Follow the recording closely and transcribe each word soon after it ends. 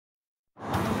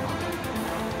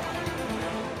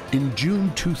In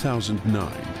June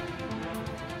 2009,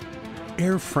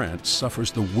 Air France suffers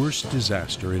the worst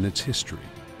disaster in its history.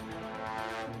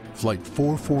 Flight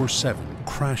 447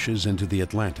 crashes into the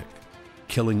Atlantic,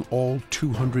 killing all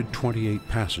 228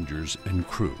 passengers and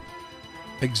crew.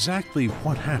 Exactly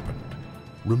what happened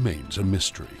remains a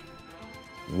mystery.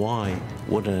 Why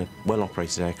would a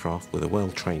well-operated aircraft with a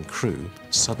well-trained crew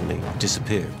suddenly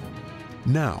disappear?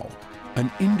 Now, an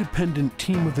independent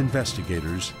team of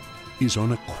investigators is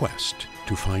on a quest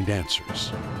to find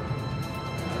answers.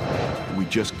 We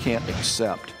just can't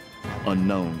accept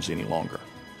unknowns any longer.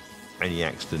 Any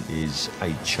accident is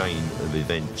a chain of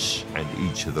events, and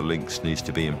each of the links needs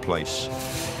to be in place.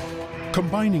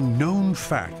 Combining known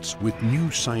facts with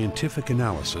new scientific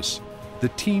analysis, the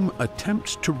team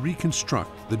attempts to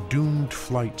reconstruct the doomed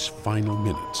flight's final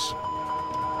minutes.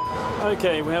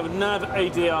 Okay, we have a nav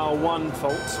ADR1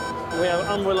 fault. We have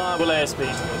unreliable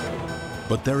airspeed.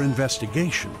 But their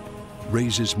investigation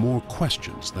raises more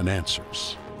questions than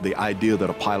answers. The idea that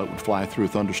a pilot would fly through a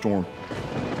thunderstorm?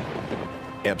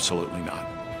 Absolutely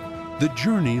not. The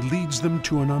journey leads them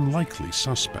to an unlikely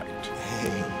suspect.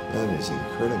 Hey, that is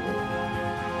incredible.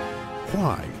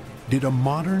 Why did a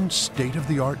modern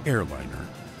state-of-the-art airliner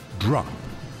drop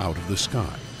out of the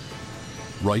sky?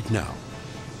 Right now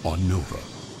on Nova.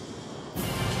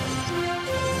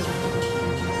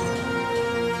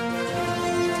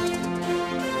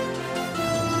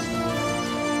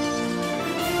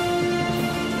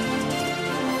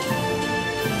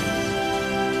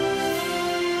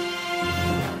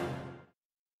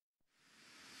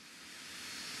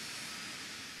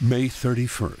 May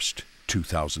 31st,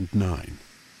 2009.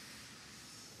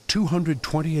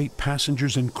 228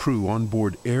 passengers and crew on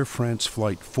board Air France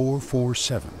Flight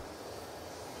 447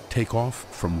 take off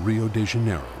from Rio de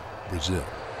Janeiro, Brazil.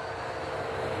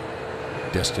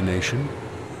 Destination,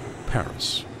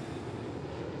 Paris.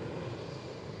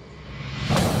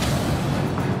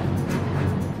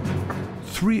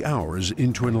 Three hours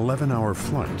into an 11-hour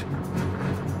flight,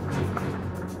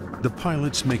 the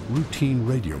pilots make routine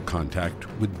radio contact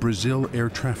with Brazil Air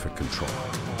Traffic Control.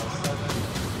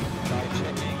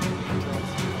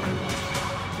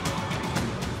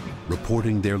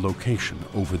 Reporting their location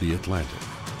over the Atlantic.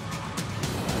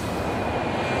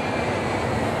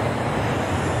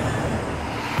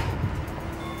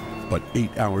 But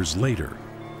 8 hours later,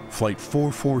 Flight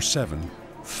 447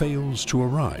 fails to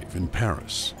arrive in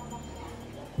Paris.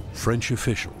 French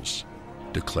officials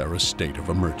declare a state of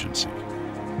emergency.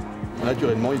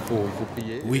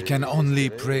 We can only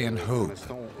pray and hope.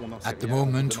 At the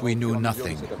moment, we know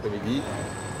nothing.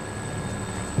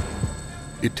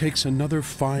 It takes another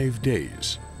 5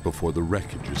 days before the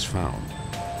wreckage is found.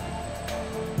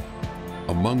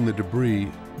 Among the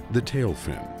debris, the tail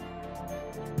fin,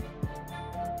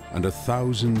 and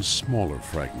 1,000 smaller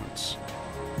fragments.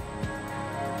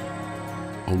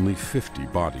 Only 50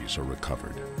 bodies are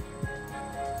recovered.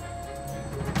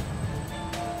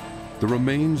 The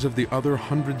remains of the other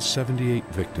 178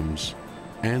 victims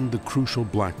and the crucial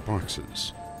black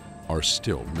boxes are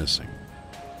still missing.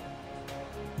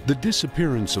 The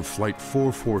disappearance of Flight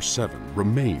 447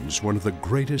 remains one of the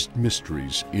greatest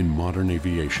mysteries in modern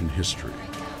aviation history.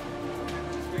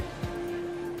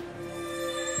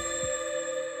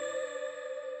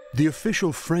 The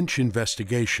official French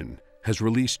investigation has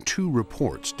released 2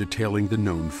 reports detailing the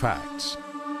known facts.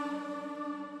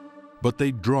 But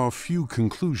they draw few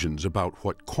conclusions about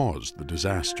what caused the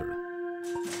disaster.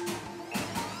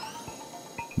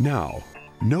 Now,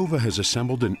 Nova has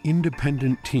assembled an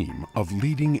independent team of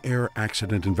leading air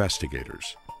accident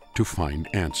investigators to find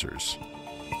answers.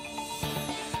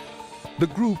 The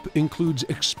group includes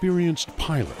experienced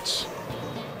pilots.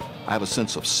 I have a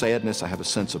sense of sadness, I have a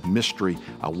sense of mystery.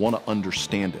 I want to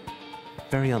understand it.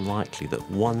 Very unlikely that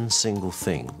one single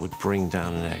thing would bring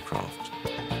down an aircraft.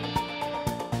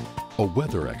 A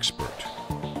weather expert.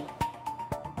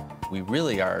 We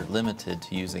really are limited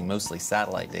to using mostly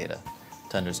satellite data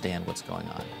to understand what's going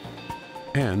on.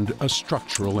 And a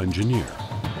structural engineer.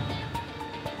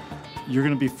 You're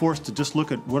going to be forced to just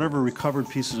look at whatever recovered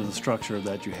pieces of the structure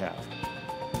that you have.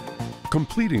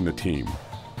 Completing the team,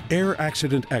 air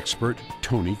accident expert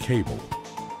Tony Cable.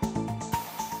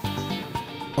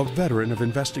 A veteran of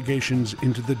investigations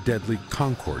into the deadly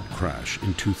Concorde crash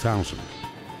in 2000.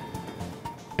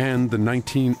 And the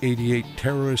 1988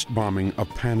 terrorist bombing of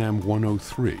Pan Am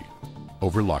 103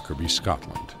 over Lockerbie,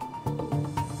 Scotland.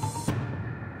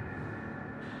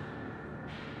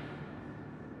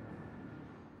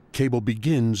 Cable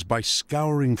begins by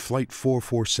scouring Flight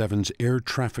 447's air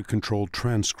traffic control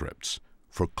transcripts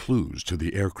for clues to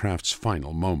the aircraft's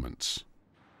final moments.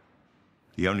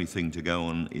 The only thing to go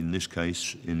on in this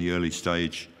case, in the early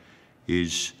stage,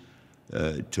 is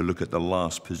to look at the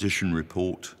last position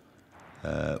report,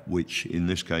 which in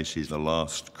this case is the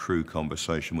last crew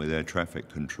conversation with air traffic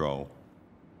control.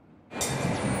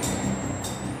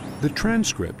 The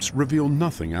transcripts reveal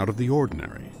nothing out of the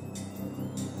ordinary.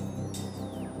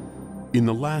 In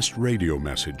the last radio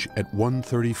message at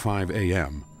 1:35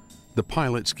 a.m., the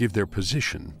pilots give their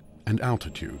position and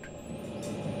altitude.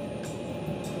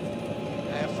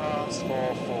 Air France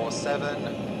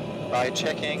 447, by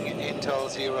checking Intel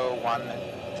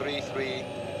 0133,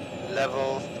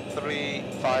 level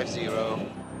 350.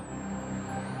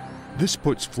 This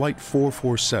puts Flight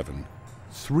 447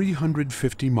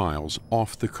 350 miles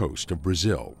off the coast of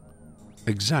Brazil,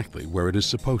 exactly where it is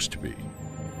supposed to be.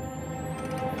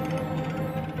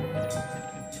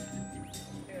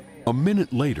 A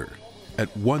minute later, at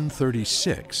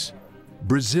 1:36,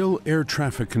 Brazil Air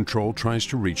Traffic Control tries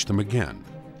to reach them again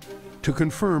to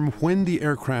confirm when the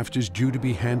aircraft is due to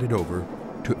be handed over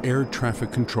to Air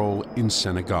Traffic Control in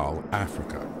Senegal,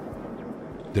 Africa.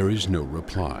 There is no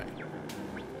reply.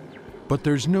 But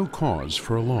there's no cause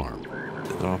for alarm.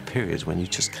 There are periods when you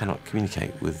just cannot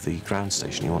communicate with the ground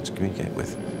station you want to communicate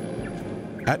with.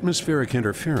 Atmospheric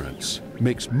interference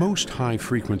makes most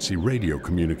high-frequency radio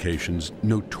communications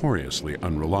notoriously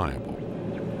unreliable.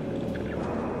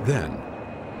 Then,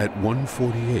 at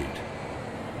 1:48,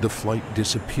 the flight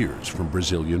disappears from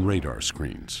Brazilian radar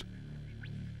screens.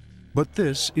 But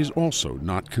this is also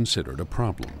not considered a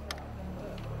problem.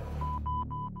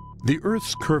 The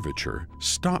Earth's curvature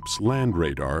stops land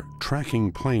radar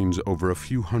tracking planes over a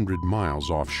few hundred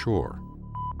miles offshore.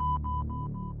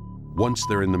 Once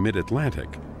they're in the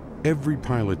mid-Atlantic, every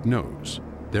pilot knows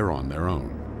they're on their own.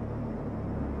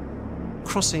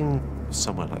 Crossing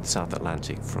somewhere like the South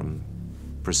Atlantic from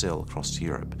Brazil across to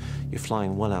Europe, you're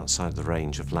flying well outside the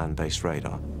range of land-based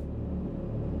radar.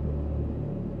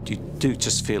 You do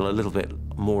just feel a little bit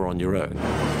more on your own.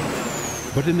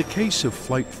 But in the case of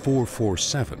Flight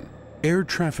 447, air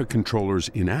traffic controllers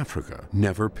in Africa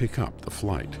never pick up the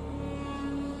flight.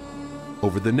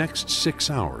 Over the next 6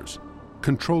 hours,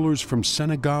 controllers from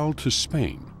Senegal to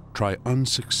Spain try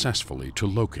unsuccessfully to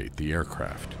locate the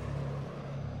aircraft.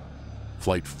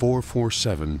 Flight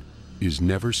 447 is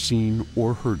never seen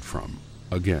or heard from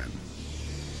again.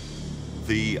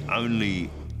 The only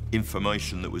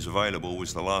information that was available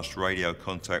was the last radio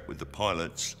contact with the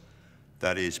pilots.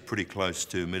 That is pretty close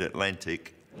to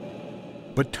mid-Atlantic.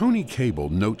 But Tony Cable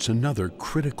notes another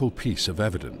critical piece of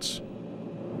evidence.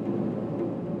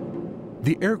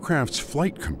 The aircraft's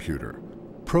flight computer,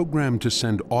 programmed to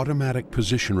send automatic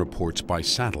position reports by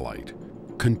satellite,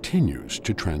 continues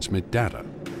to transmit data.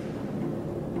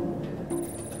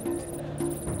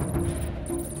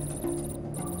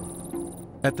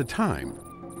 At the time,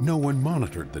 no one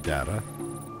monitored the data,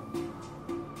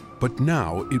 but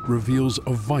now it reveals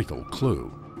a vital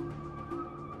clue.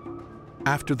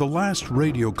 After the last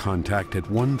radio contact at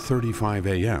 1:35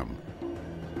 a.m.,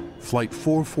 Flight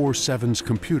 447's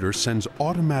computer sends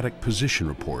automatic position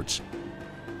reports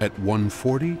at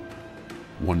 1:40,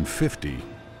 1:50,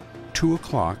 2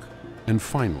 o'clock, and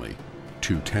finally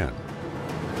 2:10.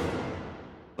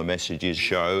 The messages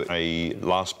show a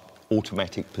last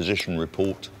automatic position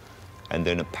report and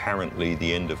then apparently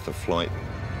the end of the flight.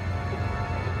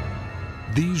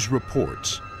 These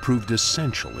reports proved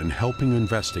essential in helping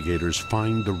investigators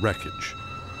find the wreckage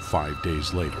 5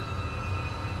 days later.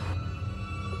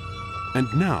 And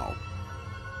now,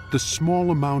 the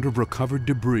small amount of recovered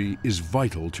debris is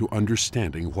vital to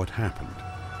understanding what happened.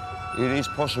 It is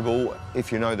possible,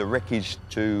 if you know the wreckage,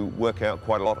 to work out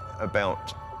quite a lot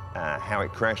about how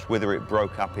it crashed, whether it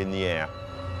broke up in the air.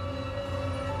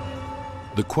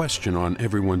 The question on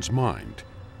everyone's mind,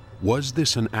 was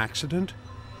this an accident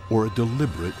or a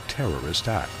deliberate terrorist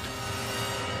act?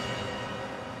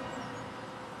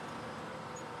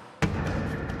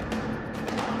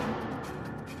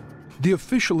 The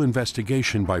official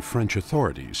investigation by French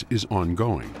authorities is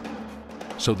ongoing,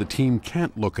 so the team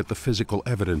can't look at the physical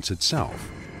evidence itself,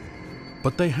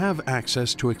 but they have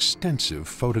access to extensive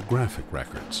photographic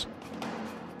records.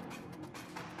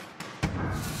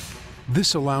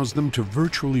 This allows them to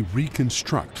virtually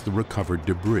reconstruct the recovered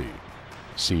debris,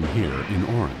 seen here in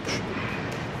orange.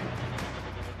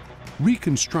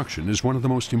 Reconstruction is one of the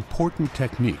most important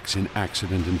techniques in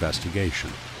accident investigation.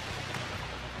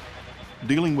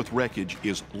 Dealing with wreckage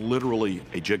is literally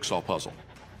a jigsaw puzzle,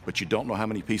 but you don't know how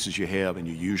many pieces you have, and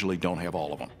you usually don't have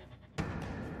all of them.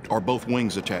 Are both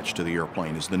wings attached to the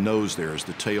airplane? Is the nose there? Is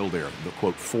the tail there? The,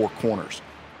 quote, four corners.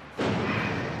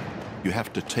 You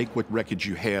have to take what wreckage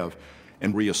you have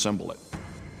and reassemble it.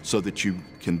 so that you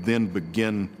can then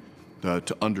begin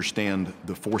to understand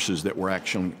the forces that were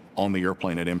actually on the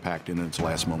airplane at impact in its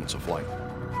last moments of flight.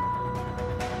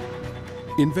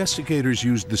 Investigators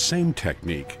used the same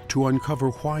technique to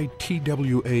uncover why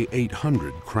TWA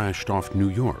 800 crashed off New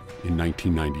York in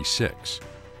 1996,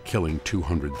 killing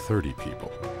 230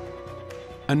 people.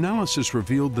 Analysis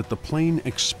revealed that the plane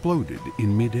exploded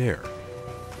in midair.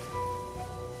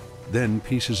 Then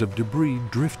pieces of debris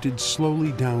drifted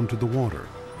slowly down to the water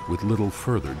with little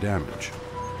further damage.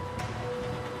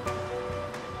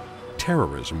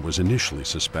 Terrorism was initially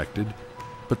suspected,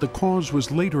 but the cause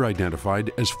was later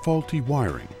identified as faulty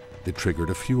wiring that triggered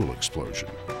a fuel explosion.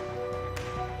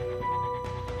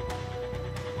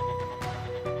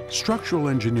 Structural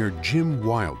engineer Jim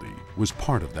Wildey was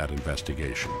part of that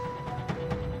investigation.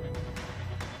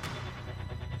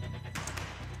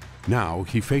 Now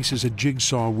he faces a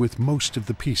jigsaw with most of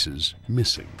the pieces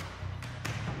missing.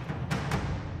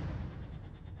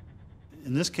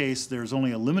 In this case, there's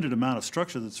only a limited amount of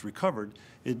structure that's recovered.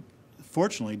 It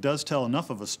fortunately does tell enough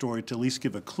of a story to at least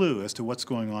give a clue as to what's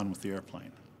going on with the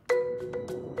airplane.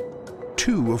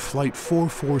 2 of Flight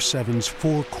 447's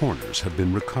 4 corners have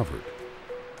been recovered: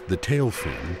 the tail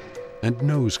fin and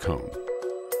nose cone.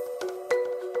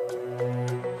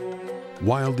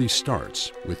 Wildey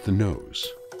starts with the nose.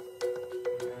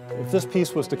 If this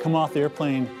piece was to come off the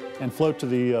airplane and float to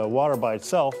the water by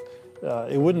itself,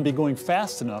 it wouldn't be going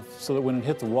fast enough so that when it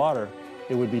hit the water,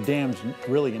 it would be damaged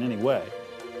really in any way.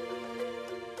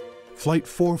 Flight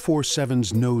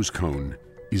 447's nose cone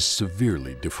is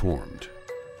severely deformed.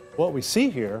 What we see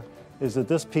here is that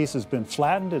this piece has been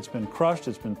flattened, it's been crushed,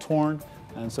 it's been torn,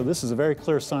 and so this is a very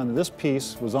clear sign that this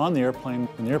piece was on the airplane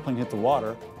when the airplane hit the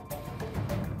water.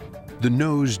 The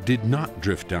nose did not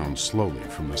drift down slowly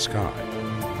from the sky.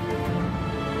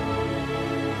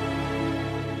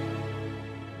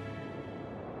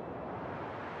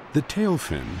 The tail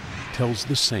fin tells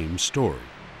the same story.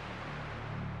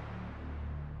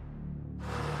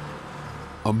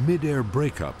 A mid-air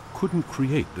breakup couldn't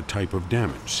create the type of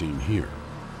damage seen here.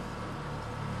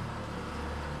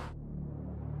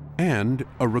 And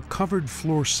a recovered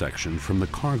floor section from the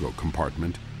cargo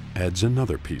compartment adds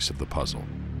another piece of the puzzle.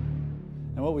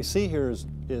 And what we see here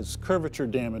is curvature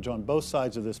damage on both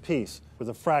sides of this piece with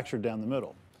a fracture down the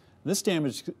middle. This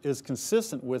damage is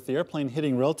consistent with the airplane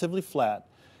hitting relatively flat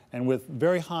and with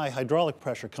very high hydraulic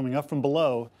pressure coming up from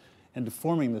below and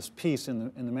deforming this piece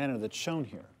in the manner that's shown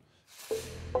here.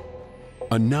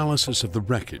 Analysis of the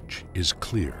wreckage is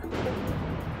clear.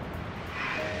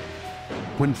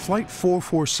 When Flight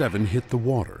 447 hit the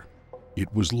water,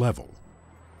 it was level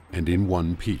and in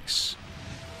one piece.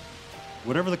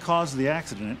 Whatever the cause of the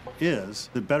accident is,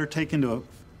 it better take into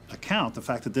account the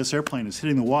fact that this airplane is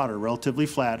hitting the water relatively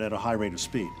flat at a high rate of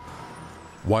speed.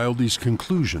 Wildey's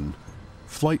conclusion: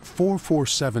 Flight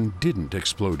 447 didn't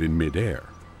explode in midair.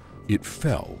 It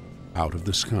fell out of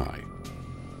the sky.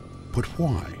 But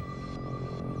why?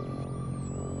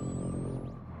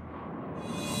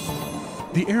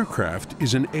 The aircraft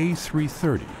is an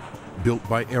A330, built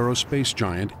by aerospace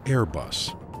giant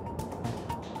Airbus.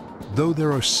 Though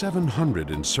there are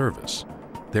 700 in service,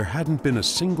 there hadn't been a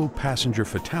single passenger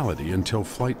fatality until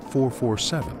Flight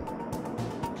 447.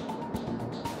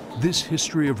 This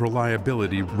history of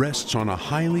reliability rests on a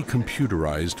highly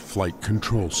computerized flight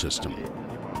control system.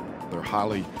 They're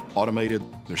highly automated.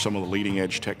 They're some of the leading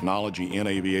edge technology in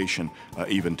aviation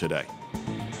even today.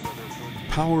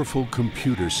 Powerful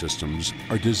computer systems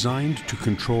are designed to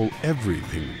control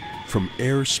everything from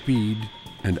airspeed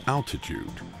and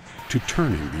altitude to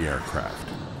turning the aircraft.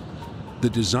 The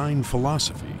design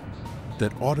philosophy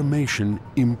that automation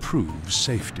improves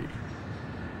safety.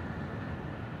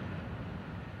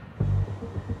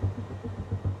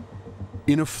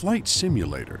 In a flight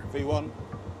simulator, V1,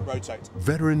 rotate.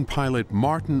 Veteran pilot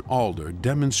Martin Alder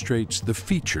demonstrates the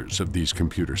features of these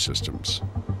computer systems.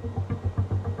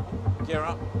 Gear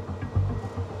up.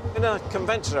 In a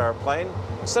conventional airplane,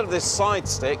 instead of this side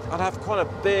stick, I'd have quite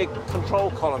a big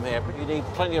control column here, but you need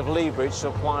plenty of leverage to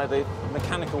apply the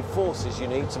mechanical forces you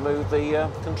need to move the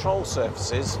control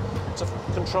surfaces to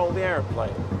control the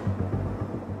airplane.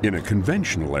 In a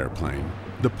conventional airplane,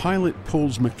 the pilot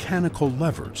pulls mechanical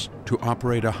levers to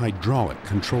operate a hydraulic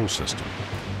control system.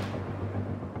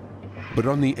 But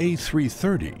on the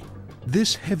A330,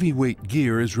 this heavyweight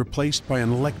gear is replaced by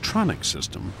an electronic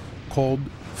system called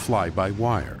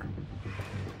fly-by-wire.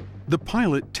 The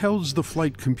pilot tells the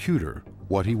flight computer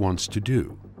what he wants to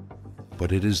do,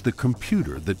 but it is the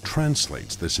computer that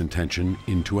translates this intention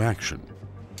into action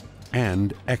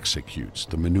and executes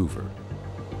the maneuver.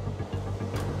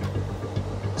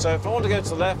 So if I want to go to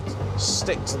the left,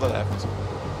 stick to the left.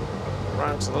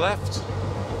 round to the left.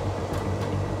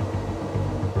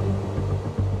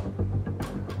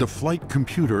 The flight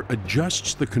computer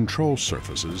adjusts the control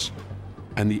surfaces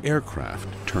and the aircraft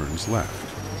turns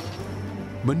left.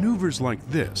 Maneuvers like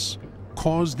this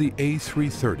cause the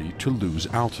A330 to lose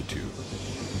altitude.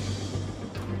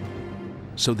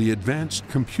 So the advanced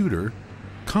computer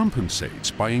compensates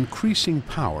by increasing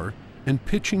power and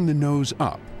pitching the nose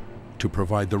up to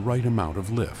provide the right amount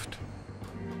of lift.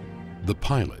 The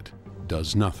pilot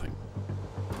does nothing.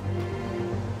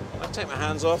 I take my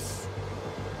hands off,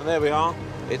 and there we are.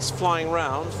 It's flying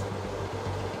round.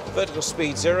 Vertical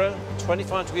speed 0,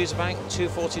 25 degrees of bank,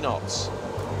 240 knots.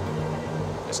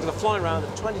 It's going to fly around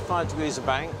at 25 degrees of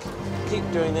bank, keep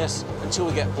doing this until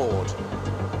we get bored.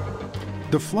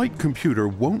 The flight computer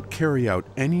won't carry out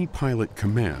any pilot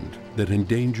command that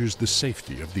endangers the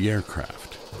safety of the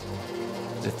aircraft.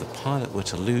 If the pilot were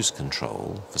to lose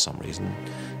control for some reason,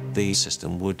 the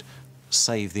system would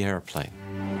save the airplane.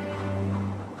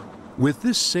 With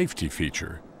this safety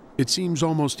feature, it seems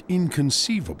almost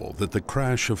inconceivable that the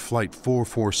crash of Flight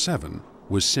 447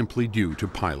 was simply due to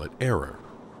pilot error.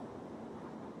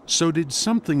 So did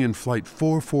something in Flight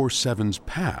 447's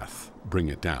path bring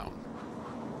it down?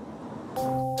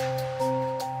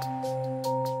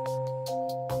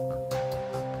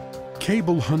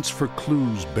 Cable hunts for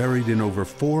clues buried in over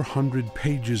 400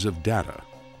 pages of data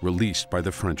released by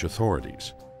the French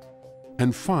authorities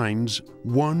and finds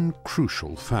one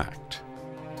crucial fact.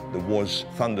 There was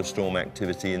thunderstorm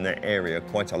activity in that area,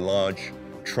 quite a large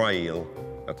trail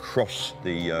across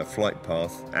the flight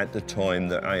path at the time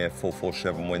that AF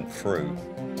 447 went through.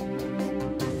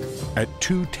 At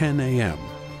 2:10 a.m.,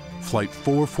 Flight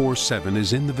 447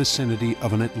 is in the vicinity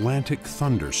of an Atlantic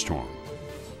thunderstorm,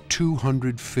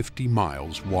 250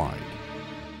 miles wide.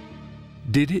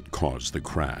 Did it cause the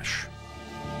crash?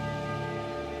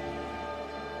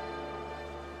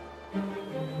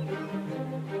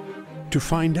 To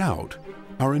find out,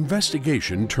 our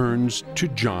investigation turns to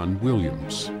John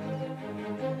Williams,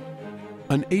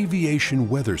 an aviation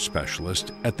weather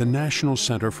specialist at the National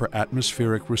Center for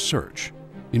Atmospheric Research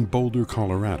in Boulder,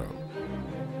 Colorado.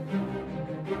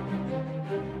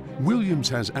 Williams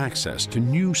has access to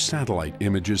new satellite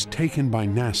images taken by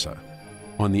NASA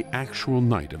on the actual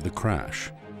night of the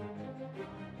crash.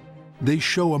 They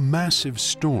show a massive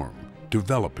storm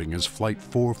developing as Flight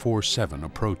 447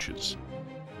 approaches.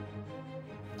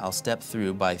 I'll step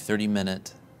through by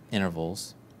 30-minute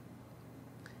intervals,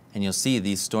 and you'll see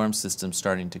these storm systems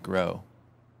starting to grow.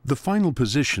 The final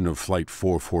position of Flight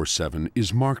 447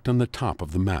 is marked on the top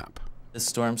of the map. This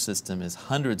storm system is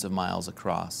hundreds of miles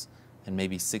across and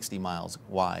maybe 60 miles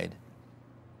wide.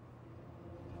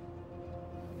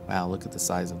 Wow, look at the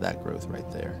size of that growth right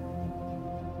there.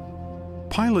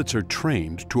 Pilots are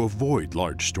trained to avoid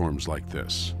large storms like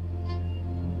this.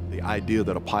 The idea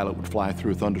that a pilot would fly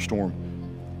through a thunderstorm,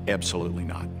 absolutely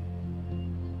not.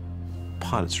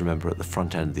 Pilots, remember, at the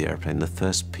front end of the airplane, the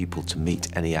first people to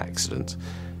meet any accident.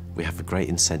 We have a great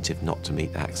incentive not to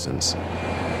meet accidents.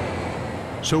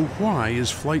 So why is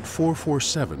Flight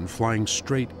 447 flying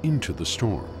straight into the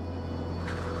storm?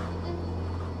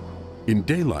 In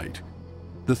daylight,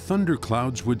 the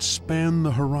thunderclouds would span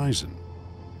the horizon,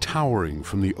 towering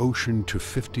from the ocean to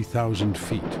 50,000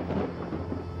 feet.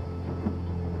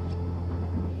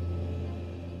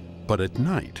 But at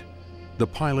night, the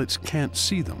pilots can't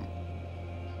see them,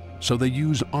 so they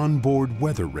use onboard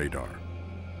weather radar.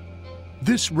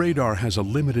 This radar has a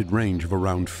limited range of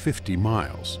around 50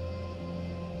 miles,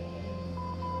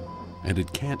 and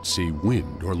it can't see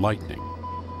wind or lightning.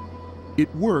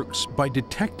 It works by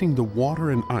detecting the water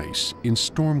and ice in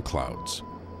storm clouds,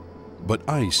 but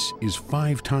ice is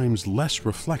 5 times less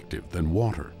reflective than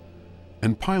water,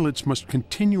 and pilots must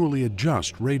continually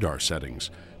adjust radar settings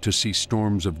to see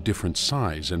storms of different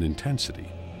size and intensity.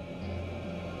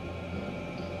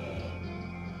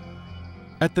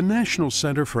 At the National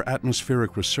Center for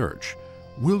Atmospheric Research,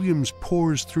 Williams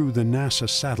pores through the NASA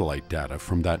satellite data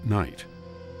from that night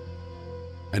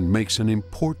and makes an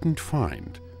important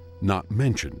find not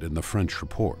mentioned in the French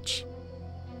reports.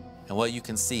 And what you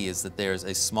can see is that there's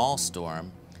a small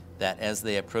storm that, as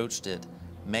they approached it,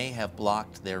 may have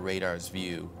blocked their radar's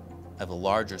view of a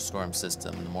larger storm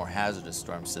system, the more hazardous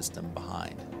storm system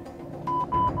behind.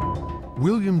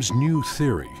 Williams' new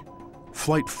theory,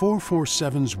 Flight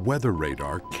 447's weather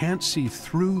radar can't see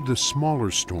through the smaller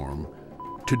storm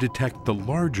to detect the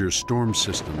larger storm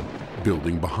system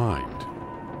building behind.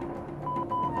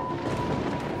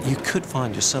 You could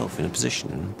find yourself in a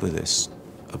position with this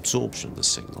absorption of the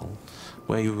signal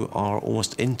where you are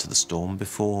almost into the storm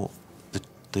before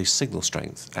the signal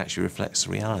strength actually reflects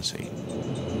the reality.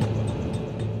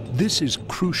 This is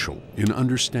crucial in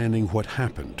understanding what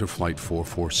happened to Flight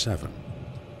 447.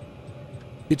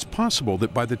 It's possible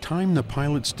that by the time the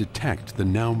pilots detect the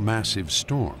now massive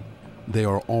storm, they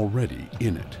are already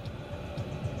in it.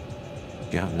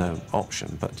 You have no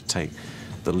option but to take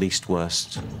the least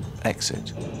worst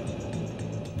exit.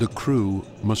 The crew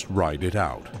must ride it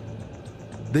out.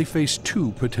 They face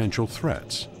two potential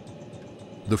threats.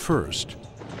 The first,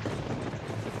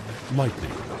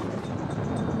 lightning.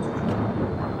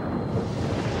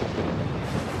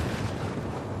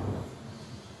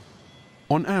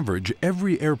 On average,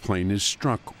 every airplane is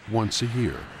struck once a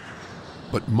year.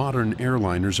 But modern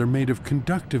airliners are made of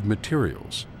conductive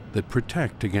materials that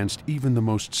protect against even the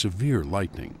most severe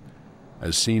lightning,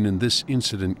 as seen in this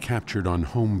incident captured on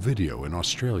home video in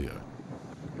Australia.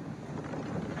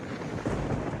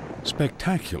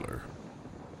 Spectacular,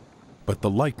 but the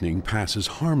lightning passes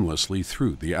harmlessly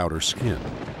through the outer skin.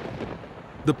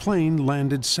 The plane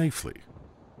landed safely,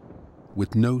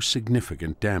 with no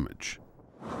significant damage.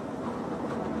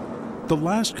 The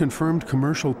last confirmed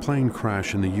commercial plane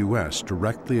crash in the U.S.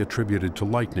 directly attributed to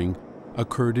lightning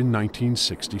occurred in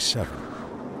 1967.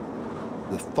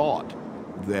 The thought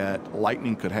that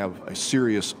lightning could have a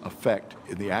serious effect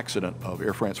in the accident of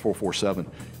Air France 447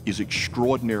 is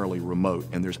extraordinarily remote,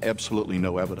 and there's absolutely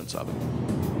no evidence of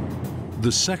it.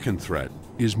 The second threat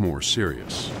is more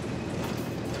serious.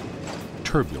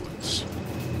 Turbulence.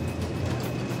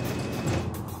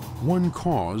 One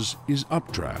cause is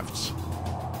updrafts.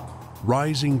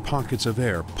 Rising pockets of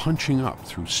air punching up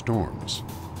through storms.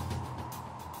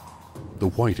 The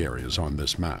white areas on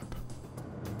this map.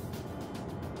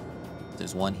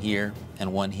 There's one here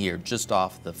and one here, just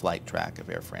off the flight track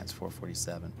of Air France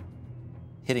 447.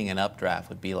 Hitting an updraft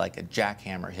would be like a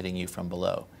jackhammer hitting you from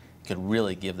below. It could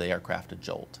really give the aircraft a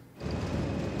jolt.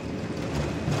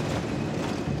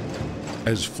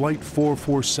 As Flight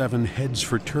 447 heads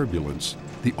for turbulence,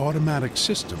 the automatic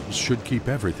systems should keep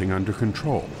everything under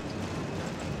control.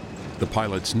 The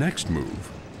pilot's next move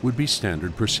would be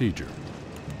standard procedure.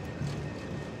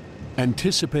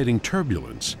 Anticipating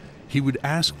turbulence, he would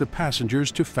ask the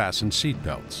passengers to fasten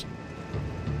seatbelts.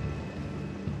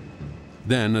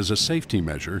 Then, as a safety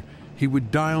measure, he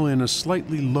would dial in a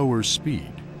slightly lower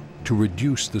speed to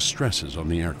reduce the stresses on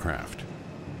the aircraft.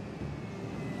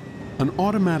 An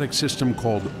automatic system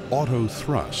called auto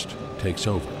thrust takes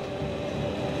over.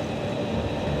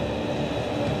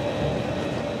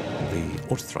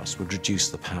 Autothrust would reduce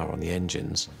the power on the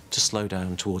engines to slow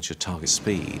down towards your target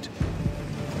speed.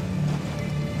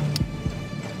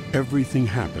 Everything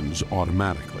happens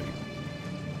automatically.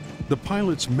 The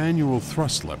pilot's manual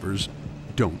thrust levers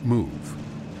don't move.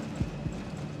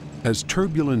 As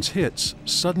turbulence hits,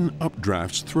 sudden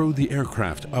updrafts throw the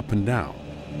aircraft up and down.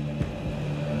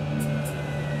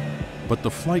 But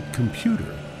the flight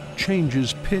computer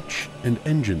changes pitch and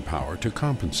engine power to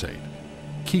compensate,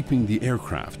 keeping the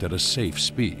aircraft at a safe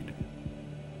speed.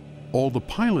 All the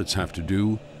pilots have to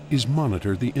do is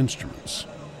monitor the instruments.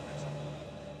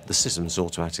 The systems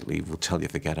automatically will tell you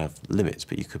if they get out of limits,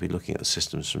 but you could be looking at the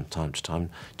systems from time to time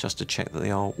just to check that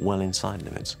they are well inside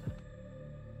limits.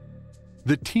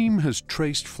 The team has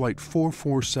traced Flight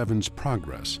 447's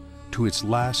progress to its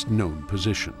last known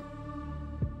position.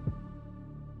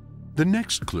 The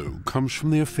next clue comes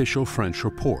from the official French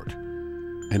report,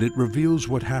 and it reveals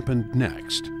what happened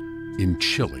next in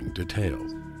chilling detail.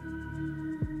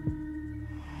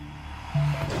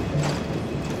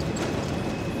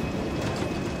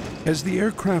 As the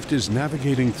aircraft is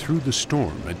navigating through the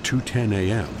storm at 2:10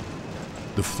 a.m.,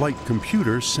 the flight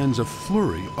computer sends a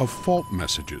flurry of fault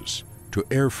messages to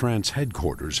Air France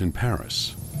headquarters in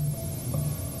Paris.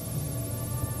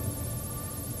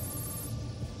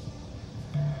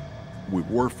 We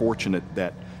were fortunate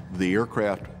that the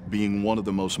aircraft, being one of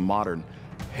the most modern,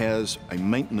 has a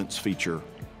maintenance feature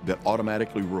that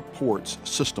automatically reports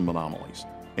system anomalies,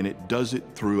 and it does it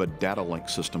through a data link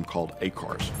system called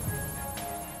ACARS.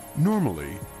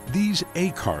 Normally, these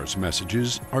ACARS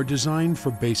messages are designed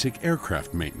for basic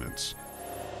aircraft maintenance,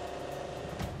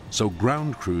 so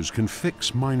ground crews can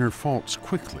fix minor faults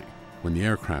quickly when the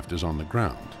aircraft is on the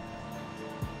ground.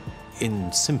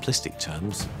 In simplistic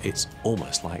terms, it's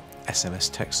almost like SMS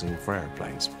texting for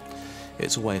airplanes.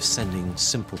 It's a way of sending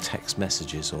simple text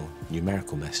messages or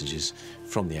numerical messages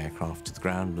from the aircraft to the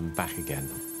ground and back again.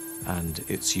 And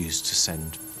it's used to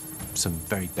send some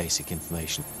very basic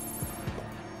information.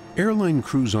 Airline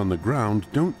crews on the ground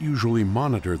don't usually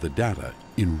monitor the data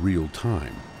in real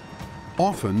time.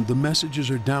 Often, the messages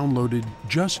are downloaded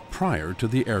just prior to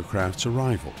the aircraft's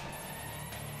arrival.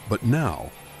 But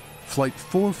now, Flight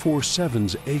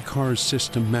 447's ACARS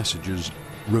system messages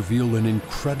reveal an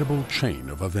incredible chain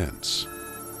of events.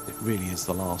 It really is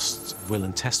the last will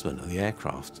and testament of the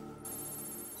aircraft.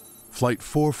 Flight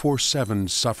 447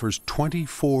 suffers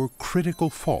 24 critical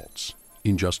faults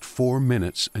in just 4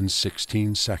 minutes and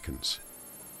 16 seconds.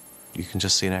 You can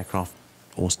just see an aircraft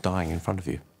almost dying in front of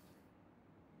you.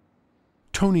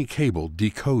 Tony Cable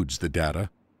decodes the data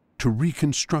to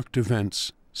reconstruct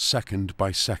events second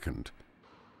by second.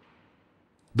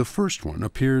 The first one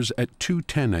appears at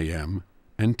 2:10 a.m.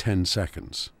 and 10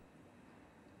 seconds.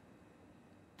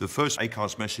 The first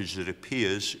ACARS message that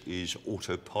appears is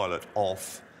autopilot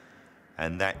off,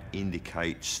 and that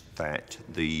indicates that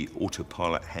the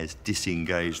autopilot has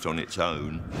disengaged on its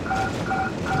own.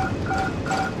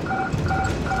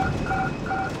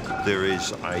 There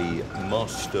is a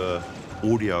master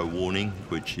audio warning,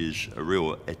 which is a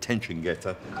real attention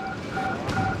getter.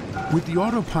 With the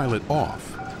autopilot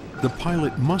off, the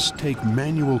pilot must take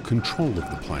manual control of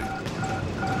the plane.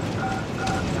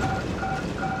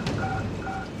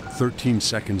 13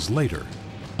 seconds later,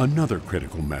 another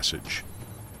critical message.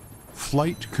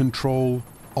 Flight control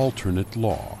alternate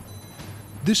law.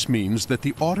 This means that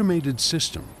the automated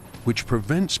system, which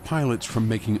prevents pilots from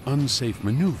making unsafe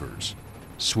maneuvers,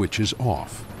 switches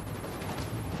off.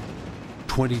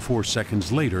 24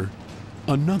 seconds later,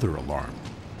 another alarm.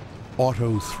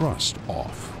 Auto thrust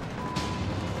off.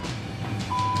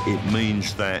 It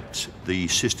means that the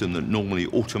system that normally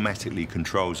automatically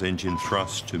controls engine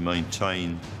thrust to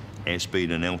maintain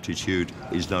airspeed and altitude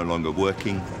is no longer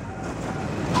working.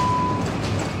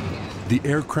 The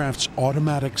aircraft's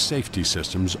automatic safety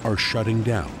systems are shutting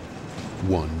down,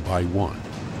 one by one.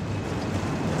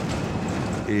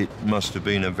 It must have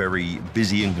been a very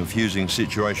busy and confusing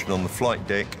situation on the flight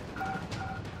deck.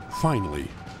 Finally,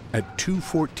 at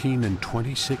 2:14 and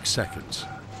 26 seconds,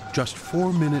 just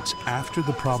 4 minutes after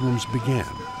the problems began,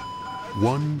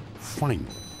 one final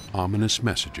ominous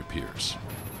message appears.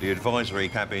 The advisory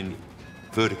cabin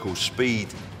vertical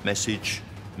speed message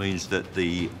means that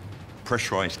the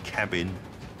pressurized cabin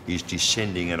is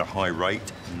descending at a high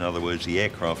rate. In other words, the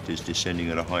aircraft is descending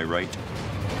at a high rate.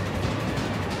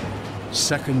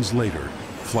 Seconds later,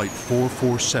 Flight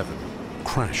 447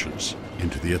 crashes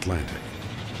into the Atlantic.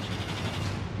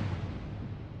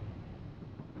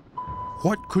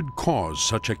 What could cause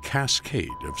such a cascade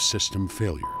of system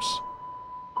failures?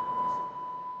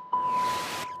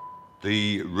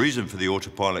 The reason for the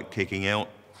autopilot kicking out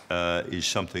is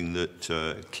something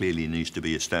that clearly needs to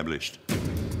be established.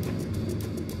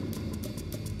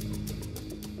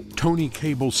 Tony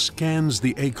Cable scans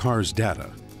the ACARS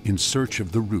data in search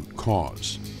of the root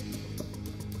cause.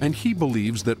 And he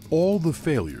believes that all the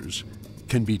failures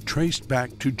can be traced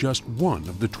back to just one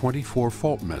of the 24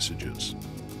 fault messages.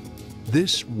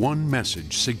 This one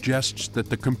message suggests that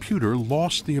the computer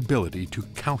lost the ability to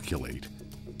calculate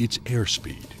its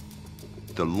airspeed.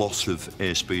 The loss of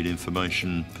airspeed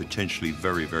information, potentially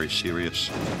very, very serious.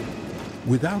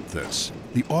 Without this,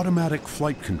 the automatic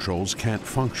flight controls can't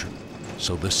function,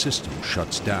 so the system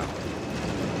shuts down.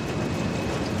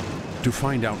 To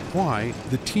find out why,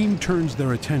 the team turns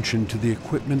their attention to the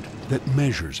equipment that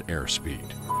measures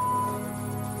airspeed.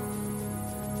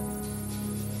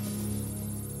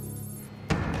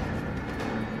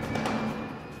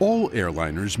 All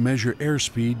airliners measure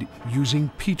airspeed using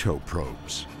pitot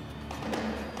probes.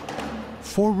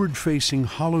 Forward-facing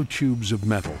hollow tubes of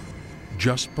metal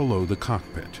just below the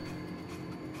cockpit.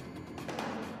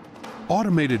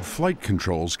 Automated flight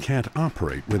controls can't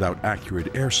operate without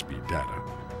accurate airspeed data.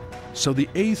 So the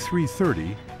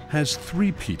A330 has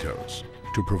 3 pitots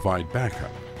to provide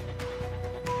backup.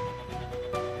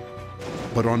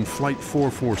 But on Flight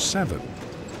 447,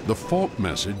 the fault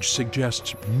message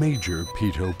suggests major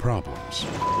pitot problems.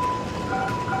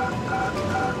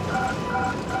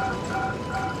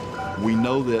 We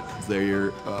know that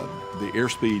the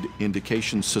airspeed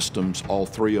indication systems, all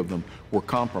 3 of them, were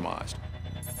compromised.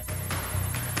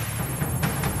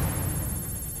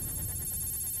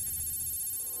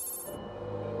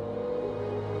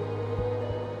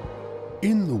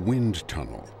 In the wind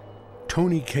tunnel,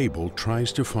 Tony Cable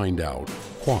tries to find out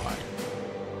why.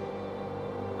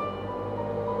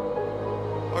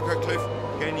 Okay, Cliff,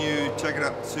 can you take it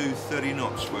up to 30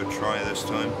 knots? We'll try this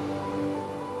time.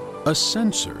 A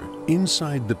sensor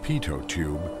inside the pitot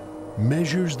tube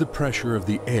measures the pressure of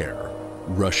the air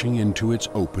rushing into its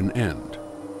open end.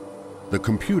 The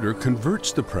computer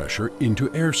converts the pressure into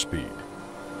airspeed,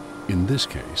 in this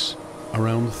case,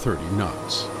 around 30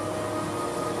 knots.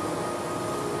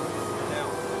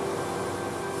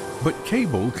 But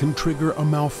Cable can trigger a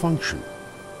malfunction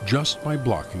just by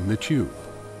blocking the tube.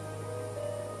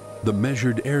 The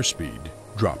measured airspeed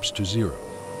drops to 0.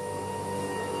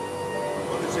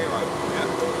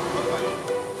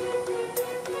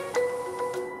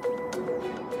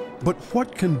 But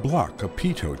what can block a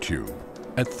pitot tube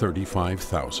at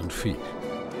 35,000 feet?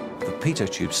 The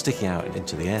pitot tube sticking out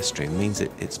into the airstream means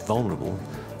it's vulnerable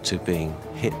to being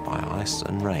hit by ice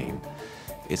and rain.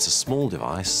 It's a small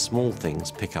device, small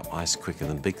things pick up ice quicker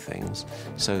than big things,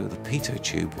 so the pitot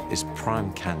tube is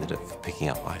prime candidate for picking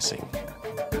up icing.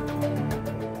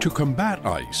 To combat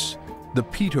ice, the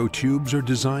pitot tubes are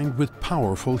designed with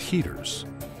powerful heaters,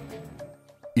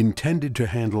 intended to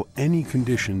handle any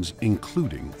conditions,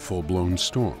 including full-blown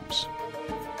storms.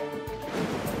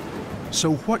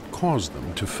 So what caused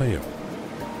them to fail?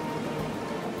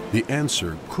 The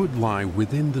answer could lie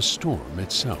within the storm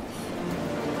itself.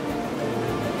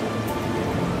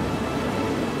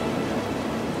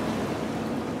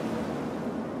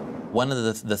 One of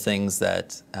the things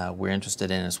that we're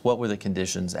interested in is what were the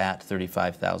conditions at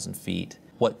 35,000 feet?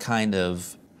 What kind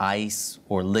of ice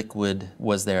or liquid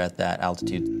was there at that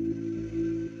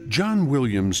altitude? John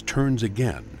Williams turns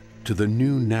again to the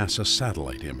new NASA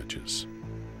satellite images.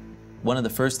 One of the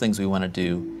first things we want to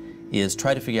do is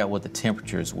try to figure out what the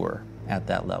temperatures were at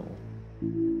that level.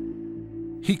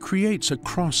 He creates a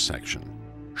cross-section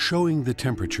showing the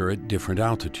temperature at different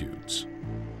altitudes.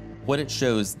 What it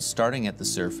shows, starting at the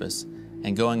surface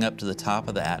and going up to the top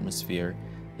of the atmosphere,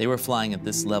 they were flying at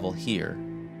this level here,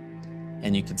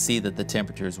 and you could see that the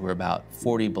temperatures were about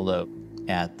 40 below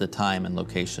at the time and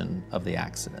location of the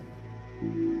accident.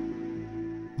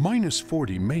 Minus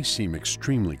 40 may seem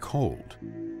extremely cold,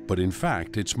 but in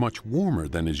fact it's much warmer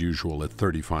than is usual at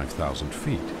 35,000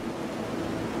 feet.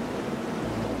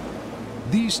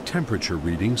 These temperature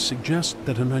readings suggest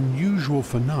that an unusual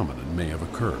phenomenon may have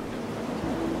occurred.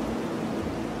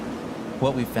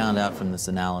 What we found out from this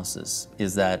analysis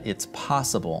is that it's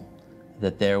possible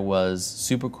that there was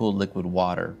supercooled liquid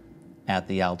water at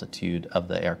the altitude of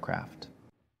the aircraft.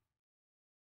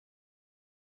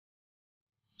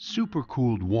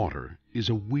 Supercooled water is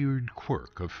a weird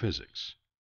quirk of physics,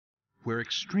 where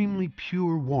extremely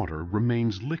pure water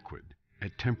remains liquid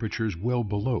at temperatures well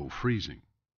below freezing.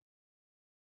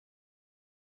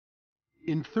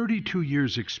 In 32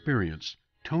 years' experience,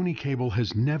 Tony Cable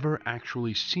has never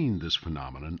actually seen this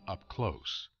phenomenon up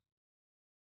close.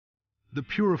 The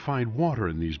purified water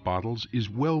in these bottles is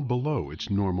well below its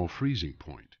normal freezing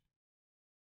point,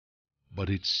 but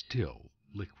it's still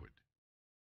liquid.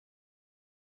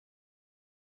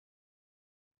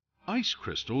 Ice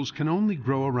crystals can only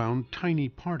grow around tiny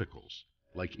particles,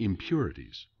 like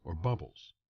impurities or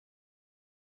bubbles.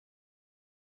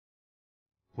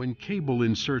 When Cable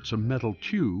inserts a metal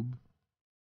tube,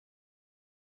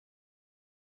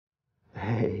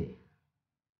 Hey.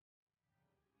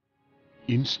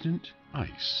 instant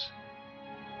ice.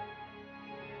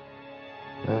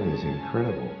 That is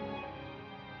incredible.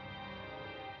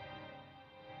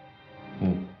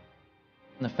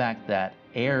 The fact that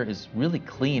air is really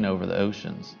clean over the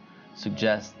oceans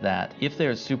suggests that if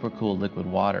there's supercooled liquid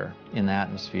water in the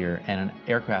atmosphere and an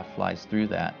aircraft flies through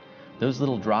that, those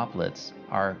little droplets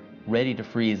are ready to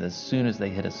freeze as soon as they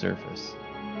hit a surface.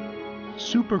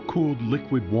 Supercooled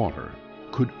liquid water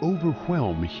could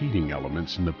overwhelm heating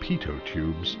elements in the pitot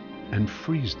tubes and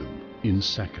freeze them in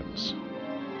seconds.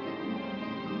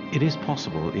 It is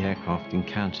possible that the aircraft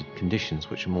encountered conditions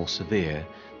which are more severe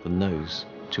than those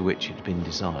to which it had been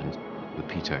designed. The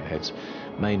pitot heads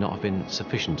may not have been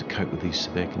sufficient to cope with these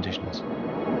severe conditions.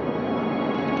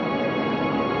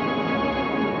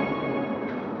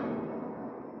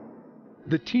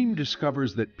 The team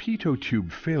discovers that pitot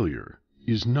tube failure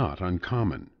is not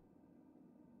uncommon.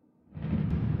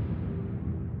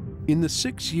 In the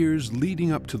 6 years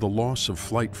leading up to the loss of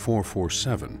Flight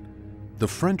 447, the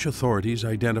French authorities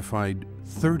identified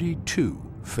 32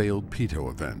 failed pitot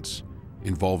events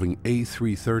involving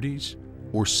A330s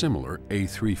or similar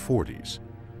A340s.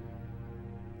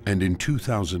 And in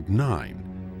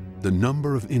 2009, the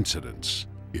number of incidents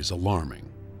is alarming.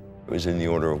 It was in the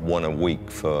order of 1 a week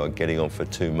for getting on for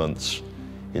 2 months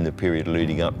in the period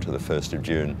leading up to the 1st of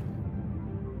June.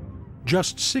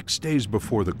 Just 6 days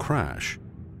before the crash,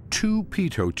 2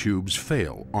 pitot tubes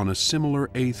fail on a similar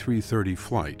A330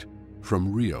 flight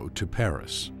from Rio to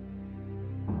Paris.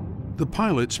 The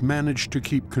pilots managed to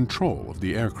keep control of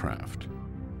the aircraft.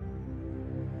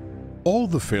 All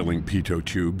the failing pitot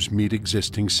tubes meet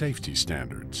existing safety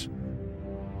standards.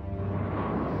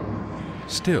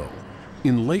 Still,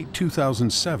 in late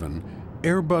 2007,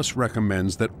 Airbus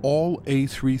recommends that all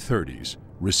A330s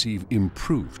receive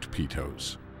improved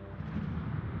pitots.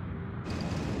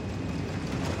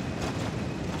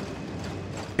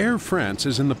 Air France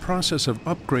is in the process of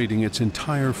upgrading its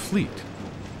entire fleet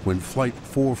when Flight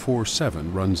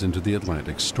 447 runs into the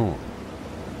Atlantic storm.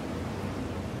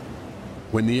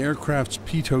 When the aircraft's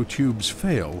pitot tubes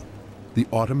fail, the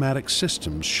automatic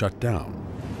systems shut down,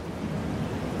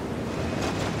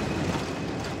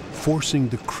 forcing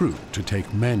the crew to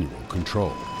take manual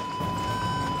control.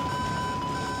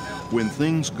 When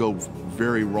things go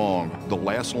very wrong, the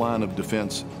last line of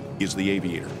defense is the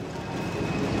aviator.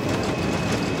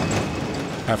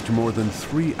 After more than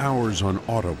 3 hours on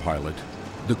autopilot,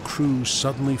 the crew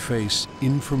suddenly face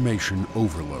information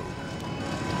overload.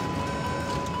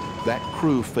 That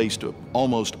crew faced an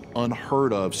almost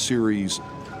unheard of series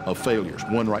of failures,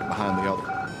 one right behind the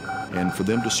other. And for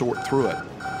them to sort through it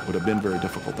would have been very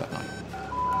difficult that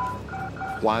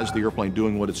night. Why is the airplane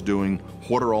doing what it's doing?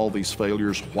 What are all these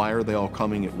failures? Why are they all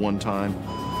coming at one time?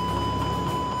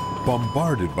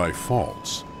 Bombarded by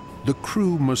faults, the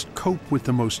crew must cope with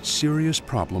the most serious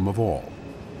problem of all: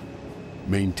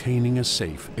 maintaining a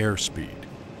safe airspeed.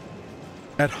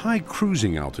 At high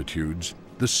cruising altitudes,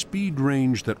 the speed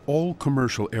range that all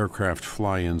commercial aircraft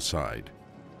fly inside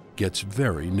gets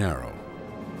very narrow.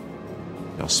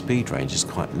 Our speed range is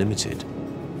quite limited.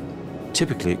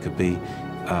 Typically, it could be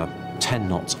 10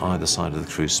 knots either side of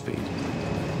the cruise speed.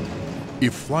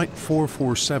 If Flight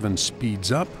 447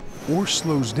 speeds up or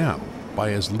slows down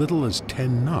by as little as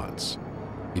 10 knots,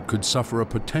 it could suffer a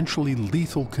potentially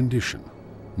lethal condition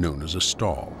known as a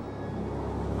stall.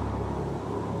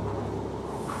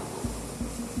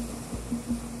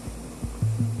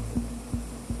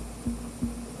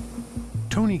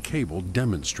 Tony Cable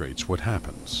demonstrates what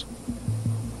happens.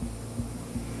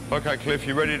 Okay, Cliff,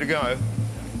 you ready to go?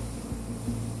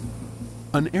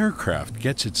 An aircraft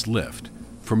gets its lift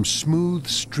from smooth,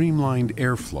 streamlined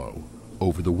airflow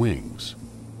over the wings.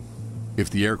 If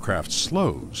the aircraft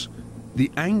slows, the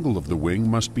angle of the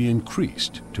wing must be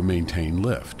increased to maintain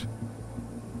lift.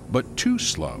 But too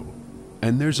slow,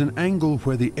 and there's an angle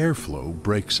where the airflow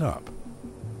breaks up.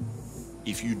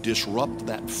 If you disrupt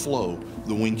that flow,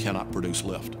 the wing cannot produce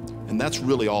lift. And that's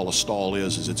really all a stall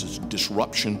is it's a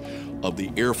disruption of the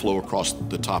airflow across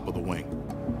the top of the wing.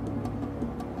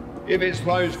 If it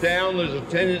slows down, there's a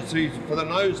tendency for the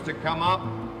nose to come up,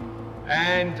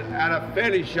 and at a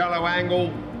fairly shallow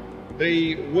angle,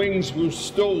 the wings will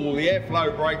stall, the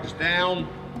airflow breaks down,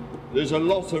 there's a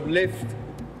lot of lift,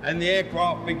 and the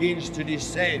aircraft begins to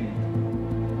descend.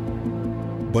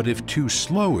 But if too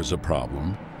slow is a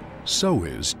problem, so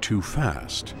is too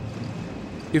fast.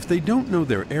 If they don't know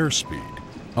their airspeed,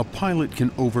 a pilot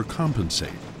can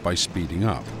overcompensate by speeding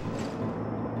up.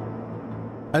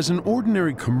 As an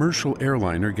ordinary commercial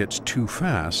airliner gets too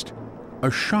fast,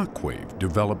 a shock wave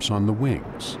develops on the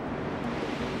wings.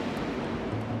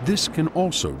 This can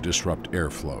also disrupt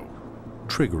airflow,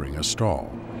 triggering a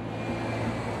stall.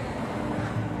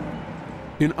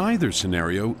 In either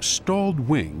scenario, stalled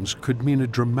wings could mean a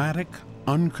dramatic,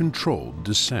 uncontrolled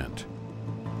descent.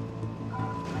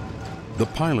 The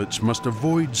pilots must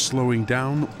avoid slowing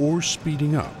down or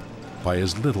speeding up by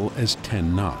as little as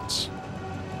 10 knots.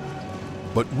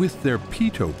 But with their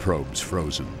pitot probes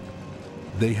frozen,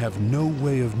 they have no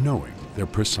way of knowing their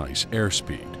precise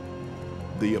airspeed.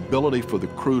 The ability for the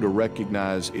crew to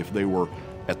recognize if they were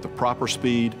at the proper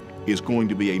speed is going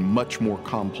to be a much more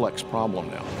complex problem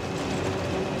now.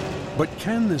 But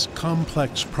can this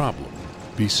complex problem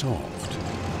be solved?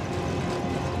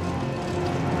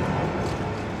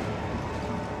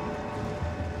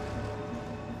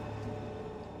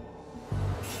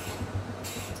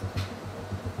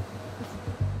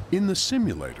 In the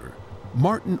simulator,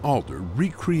 Martin Alder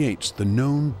recreates the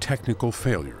known technical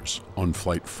failures on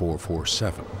Flight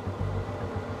 447.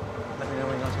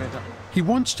 He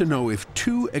wants to know if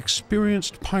two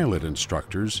experienced pilot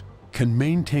instructors can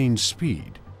maintain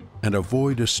speed and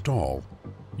avoid a stall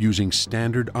using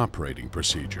standard operating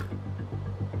procedure.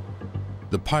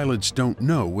 The pilots don't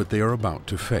know what they are about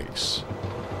to face.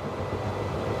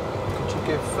 Could you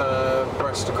give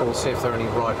Brest a call, see if there are any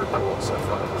ride reports of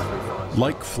Flight 355?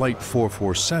 Like Flight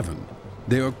 447,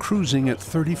 they are cruising at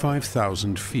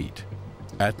 35,000 feet,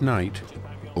 at night,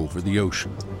 over the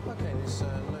ocean.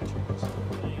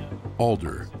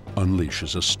 Alder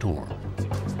unleashes a storm.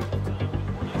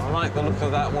 I like the look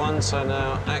of that one, so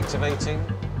now activating.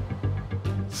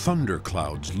 Thunder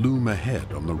clouds loom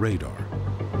ahead on the radar.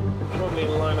 Probably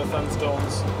in line of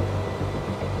thunderstorms,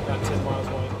 about 10 miles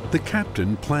away. The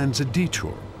captain plans a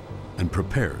detour and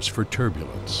prepares for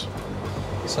turbulence.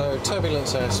 So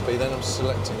turbulence airspeed, then I'm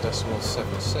selecting decimal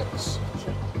 76.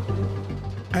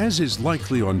 As is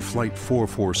likely on Flight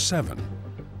 447,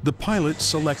 the pilot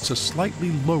selects a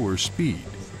slightly lower speed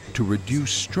to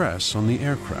reduce stress on the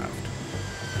aircraft.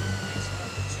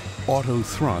 Auto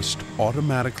thrust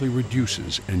automatically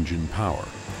reduces engine power.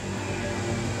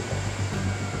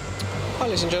 Hi,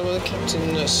 ladies and gentlemen, the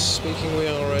captain speaking. We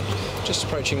are just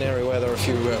approaching an area where there are a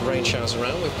few rain showers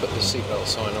around. We've put the seatbelt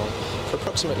sign on for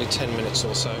approximately 10 minutes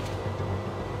or so.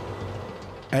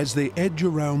 As they edge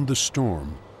around the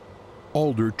storm,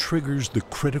 Alder triggers the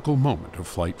critical moment of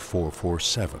Flight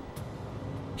 447.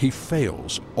 He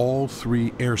fails all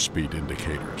 3 airspeed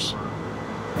indicators.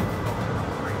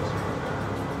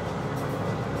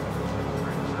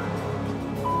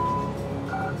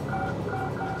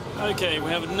 Okay,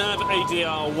 we have a nav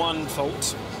ADR1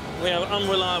 fault. We have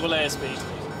unreliable airspeed.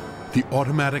 The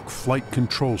automatic flight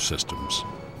control systems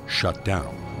shut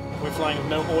down. We're flying with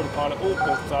no autopilot or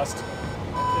port thrust.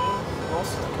 Okay,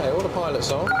 Ross? Okay,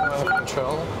 autopilot's on. I have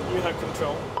control. You have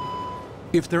control.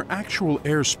 If their actual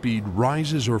airspeed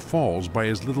rises or falls by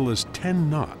as little as 10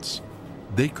 knots,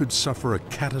 they could suffer a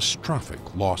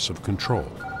catastrophic loss of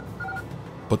control.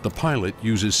 But the pilot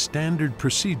uses standard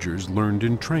procedures learned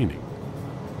in training.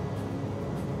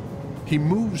 He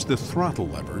moves the throttle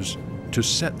levers to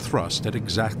set thrust at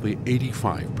exactly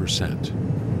 85%.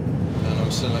 And I'm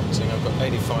selecting, I've got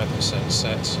 85%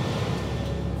 set.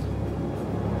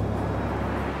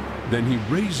 Then he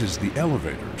raises the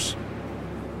elevators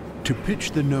to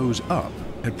pitch the nose up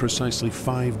at precisely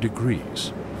 5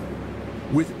 degrees.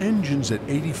 With engines at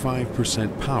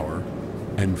 85% power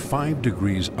and 5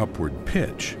 degrees upward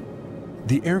pitch,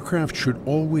 the aircraft should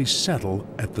always settle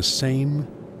at the same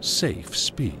safe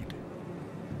speed.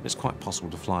 It's quite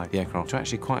possible to fly the aircraft to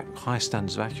actually quite high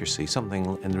standards of accuracy.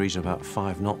 Something in the region of about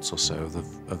 5 knots or so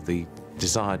of the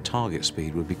desired target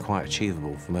speed would be quite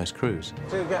achievable for most crews.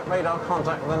 To get radar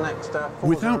contact with the next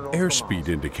Without airspeed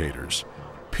indicators,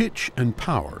 pitch and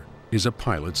power is a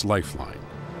pilot's lifeline.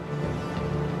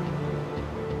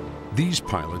 These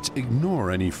pilots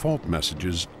ignore any fault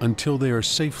messages until they are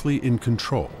safely in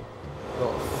control.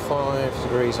 Got 5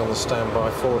 degrees on the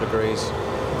standby, 4 degrees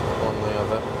on the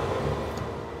other.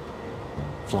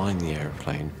 Flying the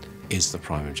aeroplane is the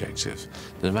prime objective.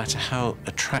 No matter how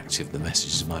attractive the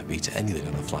messages might be to anything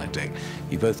on the flight deck,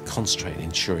 you both concentrate on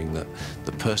ensuring that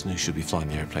the person who should be flying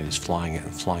the aeroplane is flying it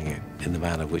and flying it in the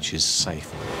manner which is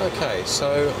safe. Okay,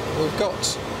 so we've got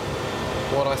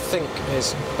what I think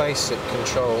is basic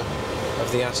control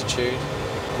of the attitude.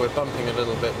 We're bumping a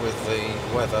little bit with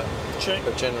the weather,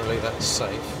 but generally that's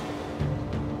safe.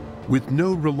 With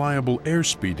no reliable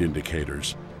airspeed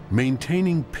indicators,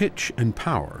 maintaining pitch and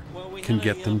power can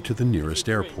get them to the nearest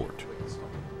airport.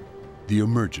 The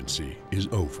emergency is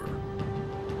over.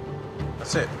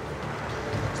 That's it.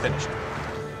 It's finished.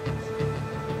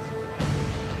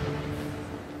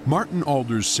 Martin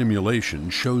Alder's simulation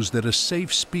shows that a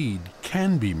safe speed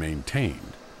can be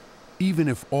maintained, even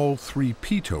if all 3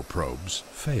 pitot probes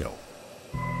fail.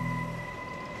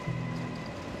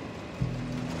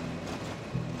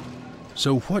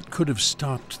 So what could have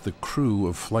stopped the crew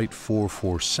of Flight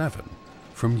 447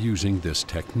 from using this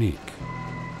technique?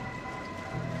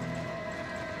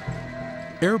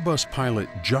 Airbus pilot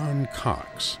John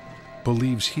Cox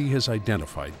believes he has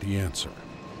identified the answer.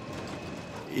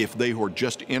 If they were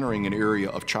just entering an area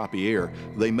of choppy air,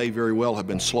 they may very well have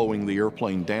been slowing the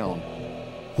airplane down.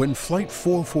 When Flight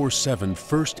 447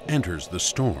 first enters the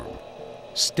storm,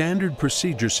 standard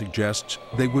procedure suggests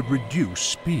they would reduce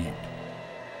speed.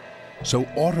 So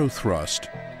autothrust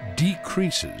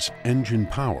decreases engine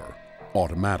power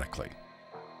automatically.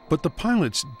 But the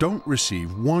pilots don't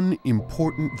receive one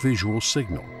important visual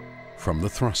signal from the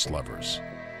thrust levers.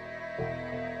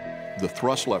 The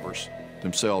thrust levers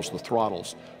themselves, the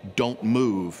throttles, don't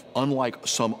move, unlike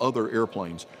some other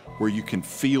airplanes where you can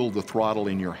feel the throttle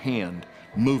in your hand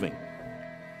moving.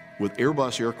 With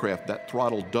Airbus aircraft, that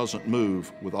throttle doesn't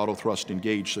move with autothrust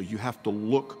engaged, so you have to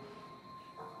look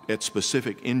at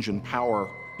specific engine power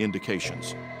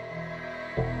indications.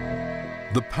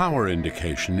 The power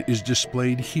indication is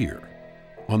displayed here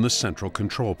on the central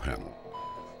control panel.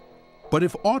 But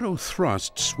if auto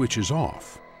thrust switches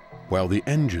off while the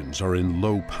engines are in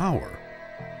low power,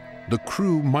 the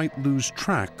crew might lose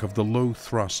track of the low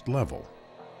thrust level.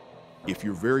 If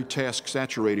you're very task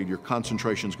saturated, your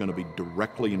concentration is going to be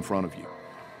directly in front of you.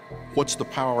 What's the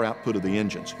power output of the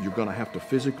engines? You're going to have to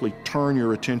physically turn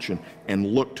your attention and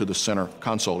look to the center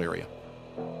console area.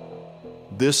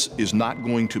 This is not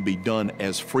going to be done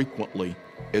as frequently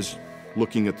as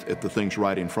looking at the things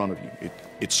right in front of you.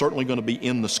 It's certainly going to be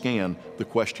in the scan. The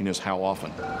question is how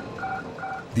often.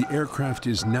 The aircraft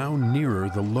is now nearer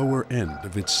the lower end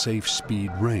of its safe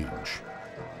speed range.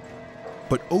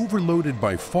 But overloaded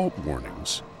by fault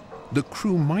warnings, the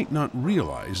crew might not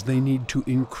realize they need to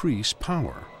increase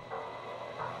power.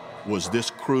 Was this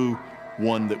crew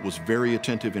one that was very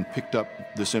attentive and picked up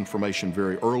this information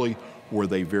very early? Were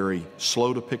they very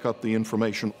slow to pick up the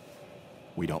information?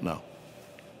 We don't know.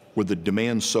 Were the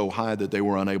demands so high that they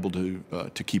were unable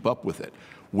to keep up with it?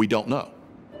 We don't know.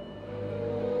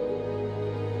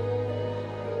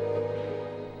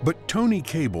 But Tony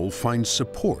Cable finds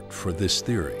support for this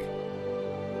theory.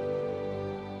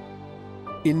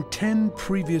 In 10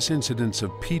 previous incidents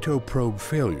of pitot probe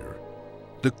failure,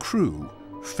 the crew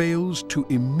fails to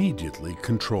immediately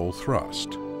control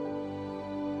thrust.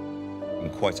 In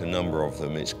quite a number of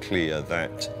them, it's clear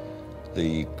that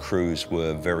the crews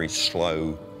were very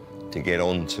slow to get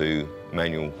onto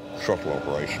manual throttle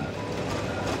operation.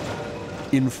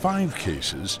 In 5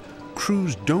 cases,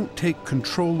 crews don't take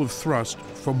control of thrust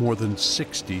for more than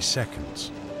 60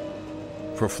 seconds.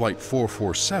 For Flight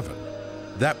 447,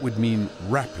 that would mean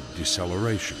rapid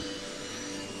deceleration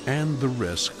and the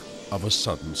risk of a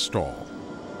sudden stall.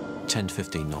 10 to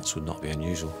 15 knots would not be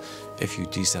unusual. If you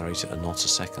decelerate at a knot a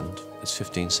second, it's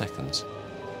 15 seconds.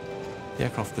 The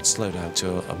aircraft could slow down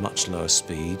to a much lower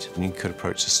speed, and you could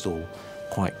approach the stall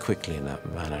quite quickly in that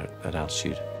manner at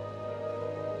altitude.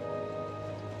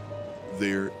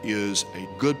 There is a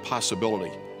good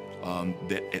possibility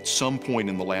that at some point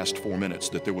in the last 4 minutes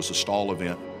that there was a stall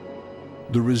event.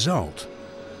 The result,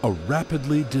 a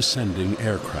rapidly descending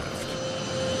aircraft.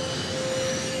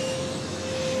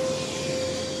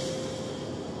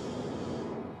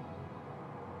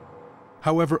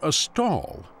 However, a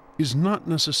stall is not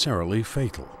necessarily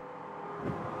fatal.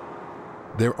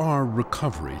 There are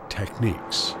recovery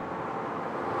techniques.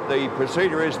 The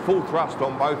procedure is full thrust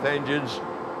on both engines,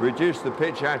 reduce the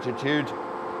pitch attitude,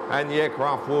 and the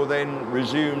aircraft will then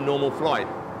resume normal flight.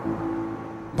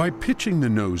 By pitching the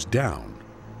nose down,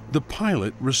 the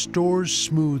pilot restores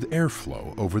smooth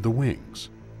airflow over the wings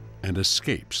and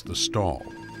escapes the stall.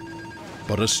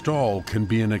 But a stall can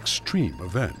be an extreme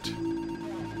event.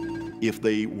 If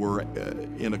they were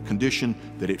in a condition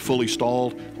that it fully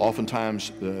stalled,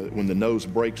 oftentimes when the nose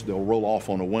breaks, they'll roll off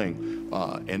on a wing.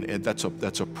 And that's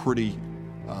a pretty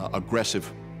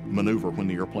aggressive maneuver when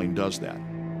the airplane does that.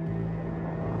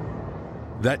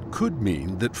 That could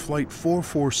mean that Flight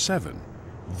 447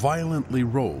 violently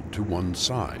rolled to one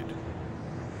side,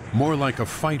 more like a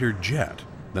fighter jet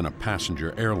than a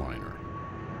passenger airliner.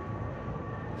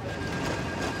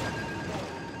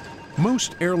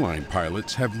 Most airline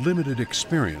pilots have limited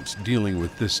experience dealing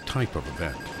with this type of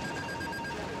event.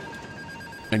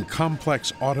 And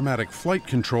complex automatic flight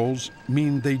controls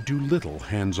mean they do little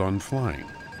hands-on flying.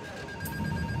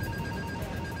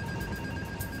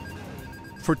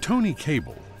 For Tony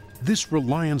Cable, this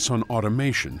reliance on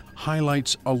automation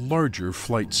highlights a larger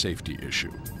flight safety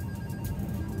issue.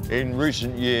 In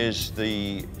recent years,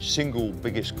 the single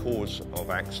biggest cause of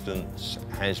accidents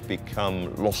has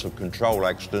become loss of control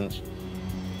accidents.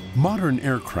 Modern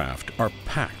aircraft are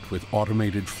packed with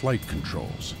automated flight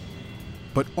controls.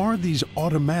 But are these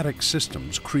automatic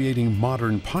systems creating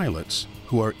modern pilots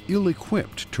who are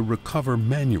ill-equipped to recover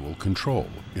manual control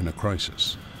in a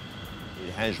crisis?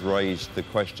 It has raised the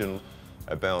question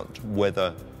about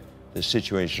whether the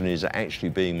situation is actually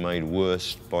being made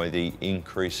worse by the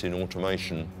increase in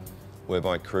automation,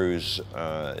 whereby crews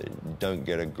don't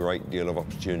get a great deal of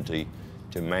opportunity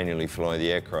to manually fly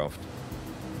the aircraft.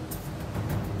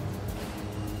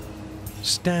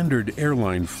 Standard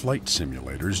airline flight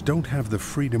simulators don't have the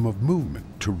freedom of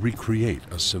movement to recreate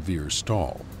a severe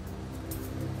stall.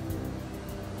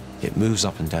 It moves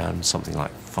up and down something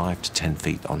like 5 to 10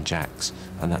 feet on jacks,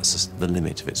 and that's the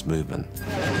limit of its movement.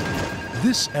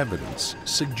 This evidence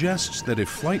suggests that if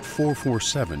Flight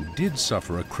 447 did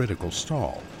suffer a critical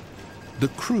stall, the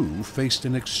crew faced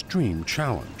an extreme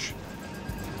challenge.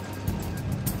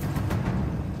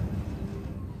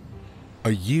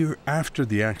 A year after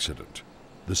the accident,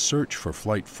 the search for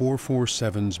Flight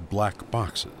 447's black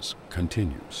boxes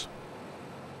continues.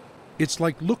 It's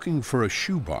like looking for a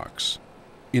shoebox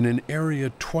in an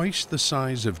area twice the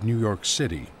size of New York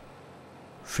City,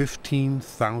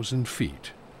 15,000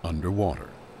 feet underwater.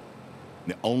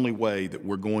 The only way that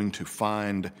we're going to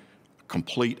find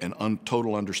complete and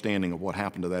total understanding of what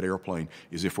happened to that airplane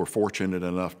is if we're fortunate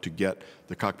enough to get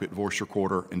the cockpit voice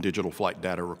recorder and digital flight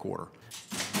data recorder.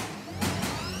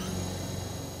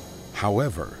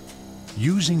 However,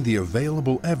 using the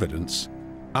available evidence,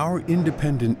 our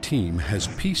independent team has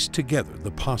pieced together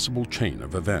the possible chain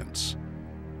of events.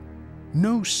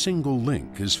 No single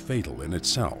link is fatal in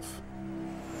itself,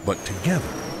 but together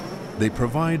they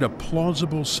provide a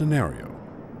plausible scenario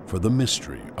for the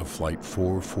mystery of Flight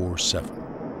 447.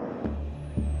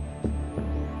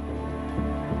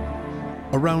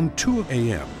 Around 2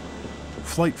 a.m.,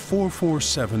 Flight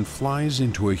 447 flies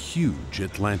into a huge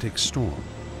Atlantic storm.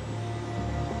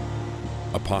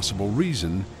 A possible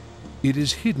reason It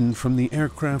is hidden from the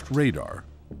aircraft radar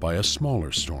by a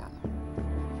smaller storm.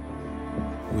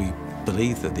 We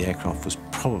believe that the aircraft was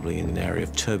probably in an area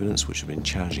of turbulence which had been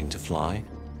challenging to fly.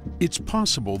 It's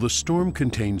possible the storm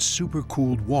contains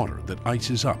supercooled water that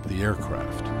ices up the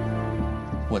aircraft.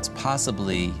 What's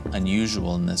possibly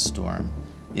unusual in this storm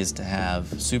is to have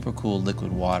supercooled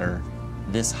liquid water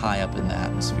this high up in the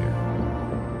atmosphere.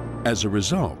 As a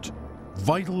result,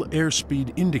 vital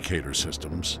airspeed indicator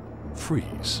systems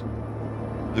freeze.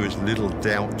 There is little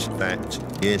doubt that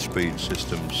airspeed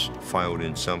systems failed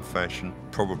in some fashion,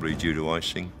 probably due to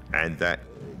icing, and that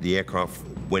the aircraft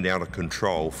went out of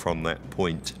control from that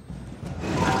point.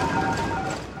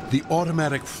 The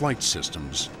automatic flight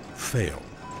systems fail,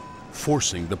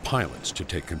 forcing the pilots to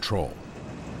take control.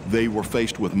 They were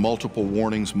faced with multiple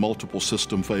warnings, multiple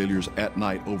system failures at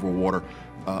night over water,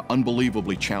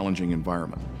 unbelievably challenging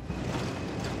environment.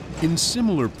 In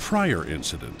similar prior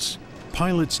incidents,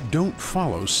 pilots don't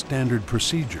follow standard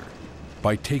procedure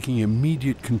by taking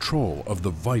immediate control of the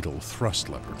vital thrust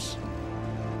levers.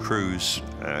 Crews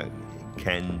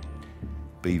can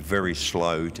be very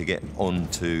slow to get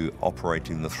onto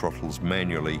operating the throttles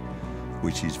manually,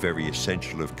 which is very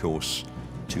essential, of course,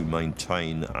 to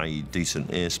maintain a decent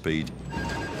airspeed.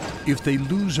 If they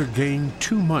lose or gain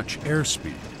too much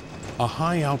airspeed, a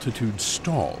high-altitude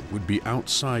stall would be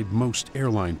outside most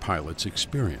airline pilots'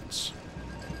 experience.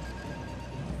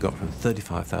 Got from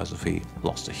 35,000 feet,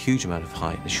 lost a huge amount of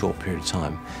height in a short period of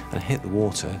time, and hit the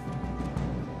water.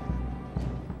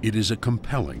 It is a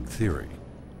compelling theory.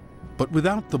 But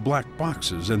without the black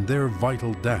boxes and their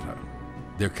vital data,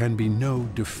 there can be no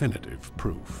definitive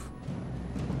proof.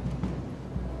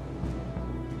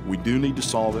 We do need to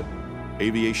solve it.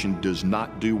 Aviation does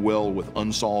not do well with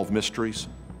unsolved mysteries.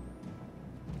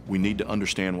 We need to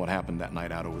understand what happened that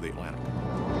night out over the Atlantic.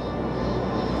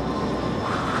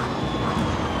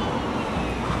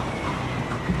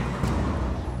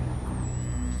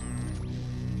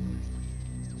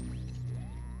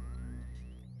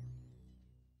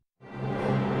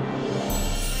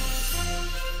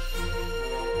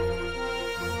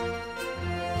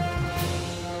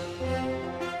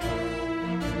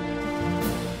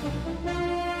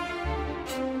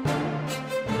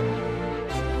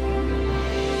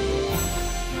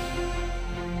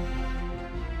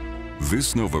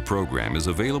 This NOVA program is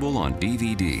available on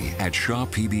DVD at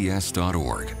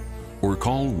shawpbs.org or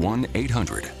call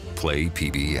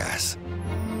 1-800-PLAY-PBS.